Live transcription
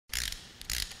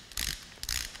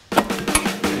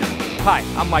Hi,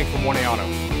 I'm Mike from 1A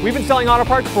Auto. We've been selling auto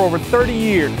parts for over 30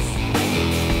 years.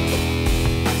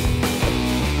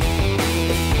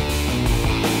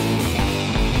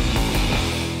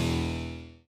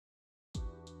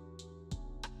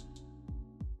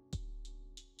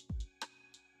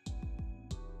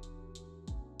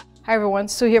 Hi everyone,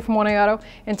 Sue here from 1A Auto,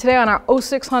 and today on our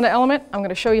 06 Honda Element, I'm going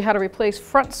to show you how to replace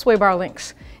front sway bar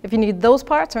links. If you need those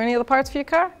parts or any other parts for your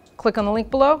car, click on the link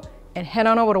below and head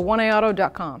on over to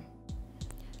 1AAuto.com.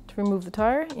 To remove the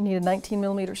tire, you need a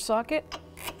 19mm socket.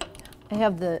 I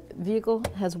have the vehicle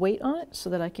has weight on it so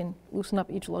that I can loosen up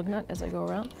each lug nut as I go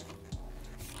around.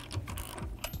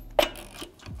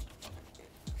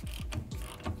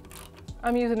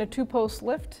 I'm using a 2-post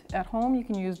lift. At home, you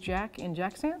can use jack and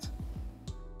jack stands.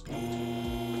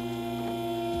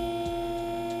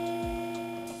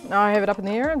 Now I have it up in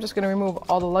the air, I'm just going to remove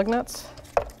all the lug nuts.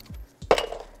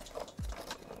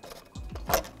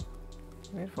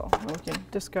 Beautiful. And we can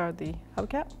discard the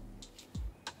hubcap.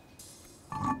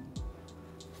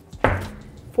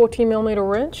 14mm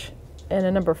wrench and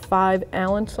a number 5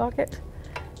 Allen socket.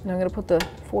 And I'm going to put the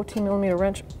 14mm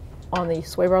wrench on the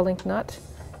sway bar link nut.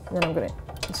 And then I'm going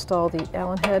to install the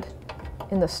Allen head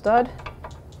in the stud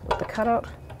with the cutout.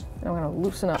 And I'm going to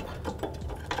loosen up.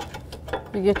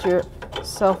 You get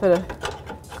yourself at a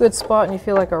good spot and you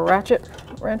feel like a ratchet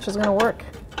wrench is going to work.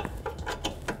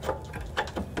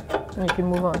 And you can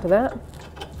move on to that.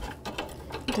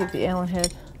 Take the Allen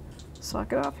head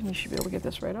socket off and you should be able to get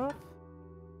this right off.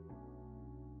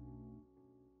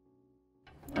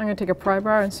 I'm going to take a pry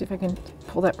bar and see if I can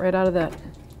pull that right out of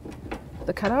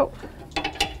the cutout.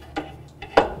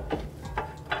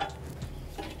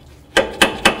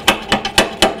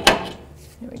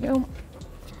 There we go.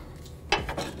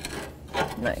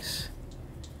 Nice.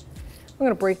 I'm going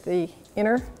to break the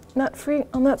inner nut free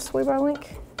on that sway bar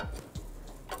link.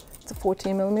 It's a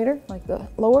 14mm, like the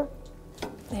lower.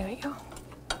 There we go.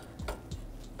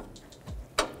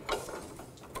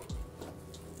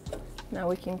 Now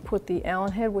we can put the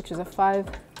Allen head, which is a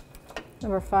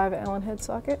number 5 Allen head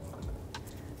socket.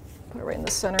 Put it right in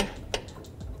the center.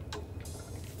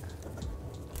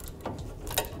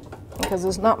 Because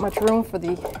there's not much room for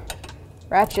the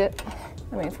ratchet,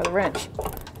 for the wrench,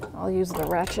 I'll use the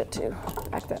ratchet to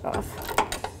back that off.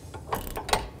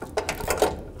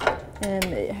 And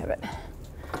there you have it.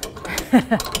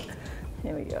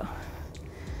 Here we go.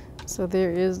 So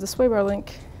there is the sway bar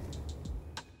link.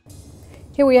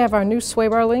 Here we have our new sway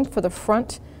bar link for the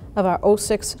front of our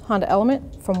 06 Honda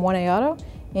Element from 1A Auto.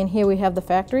 And here we have the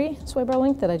factory sway bar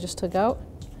link that I just took out.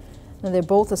 And they're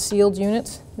both sealed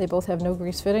units. They both have no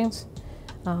grease fittings.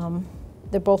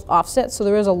 They're both offset, so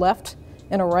there is a left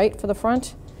and a right for the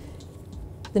front.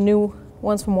 The new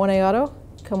ones from 1A Auto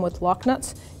come with lock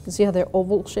nuts. You can see how they're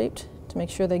oval shaped to make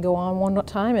sure they go on one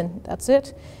time, and that's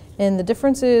it. And the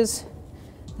difference is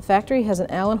the factory has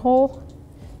an Allen hole,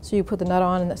 so you put the nut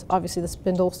on and this, obviously the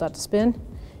spindle will start to spin,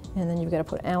 and then you've got to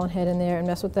put an Allen head in there and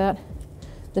mess with that.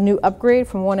 The new upgrade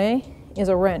from 1A is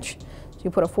a wrench. So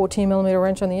you put a 14mm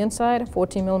wrench on the inside, a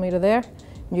 14mm there,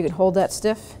 and you can hold that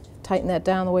stiff, tighten that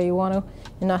down the way you want to,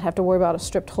 and not have to worry about a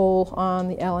stripped hole on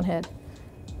the Allen head.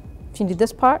 If you need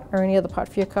this part or any other part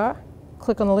for your car,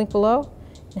 click on the link below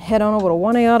and head on over to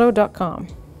 1AAuto.com.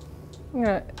 I'm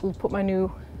going to put my new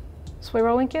sway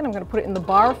bar link in. I'm going to put it in the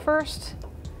bar first,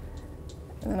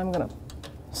 and then I'm going to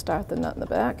start the nut in the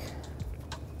back.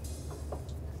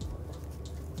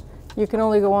 You can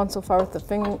only go on so far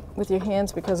with your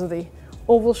hands because of the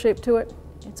oval shape to it.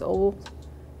 It's oval.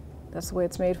 That's the way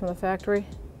it's made from the factory,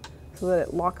 so that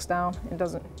it locks down and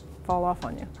doesn't fall off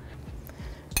on you.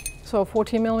 So a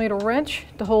 14mm wrench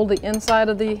to hold the inside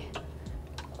of the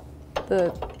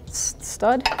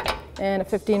stud, and a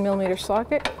 15mm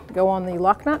socket to go on the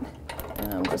lock nut.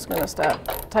 And I'm just going to start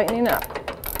tightening up.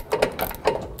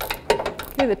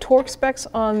 Okay, the torque specs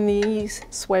on these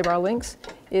sway bar links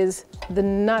is the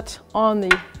nut on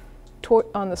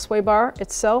the sway bar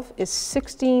itself is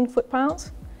 16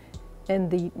 foot-pounds,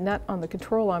 and the nut on the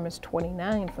control arm is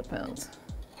 29 foot-pounds.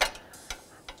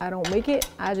 I don't make it,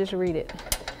 I just read it.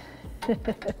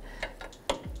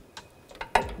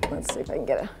 Let's see if I can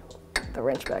get the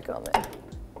wrench back on there.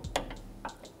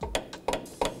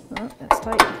 Oh, that's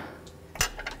tight.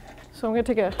 So I'm going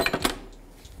to take a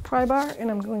pry bar and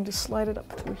I'm going to slide it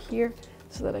up through here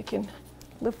so that I can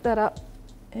lift that up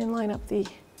and line up the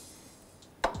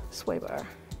sway bar.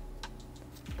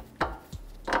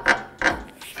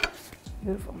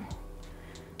 Beautiful.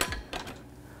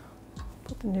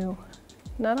 Put the new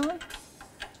nut on.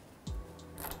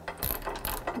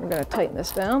 We're going to tighten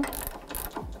this down.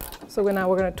 So now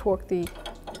we're going to torque the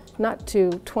nut to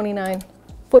 29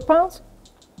 foot-pounds.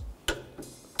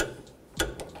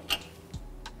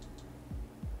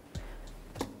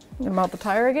 I'm gonna mount the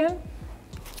tire again.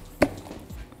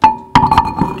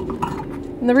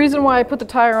 And the reason why I put the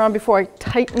tire on before I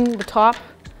tighten the top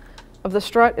of the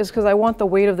strut is because I want the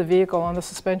weight of the vehicle on the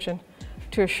suspension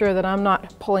to assure that I'm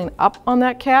not pulling up on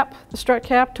that cap, the strut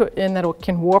cap, and that it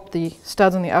can warp the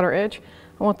studs on the outer edge.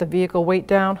 I want the vehicle weight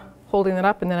down, holding it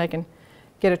up, and then I can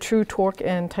get a true torque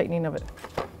and tightening of it.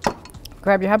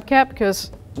 Grab your hubcap because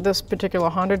this particular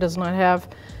Honda does not have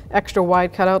extra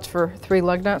wide cutouts for 3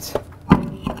 lug nuts.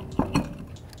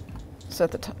 Set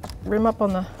the rim up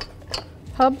on the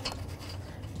hub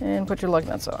and put your lug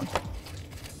nuts on.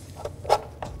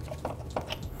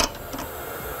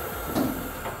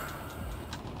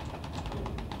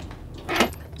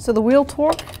 So the wheel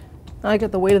torque, I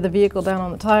got the weight of the vehicle down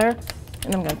on the tire,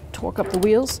 and I'm going to torque up the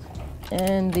wheels.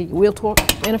 And the wheel torque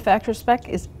manufacturer spec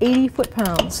is 80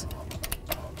 foot-pounds.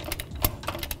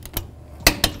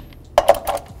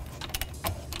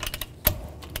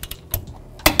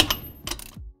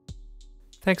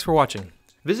 Thanks for watching.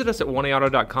 Visit us at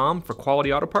oneauto.com for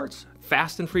quality auto parts,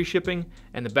 fast and free shipping,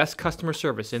 and the best customer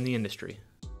service in the industry.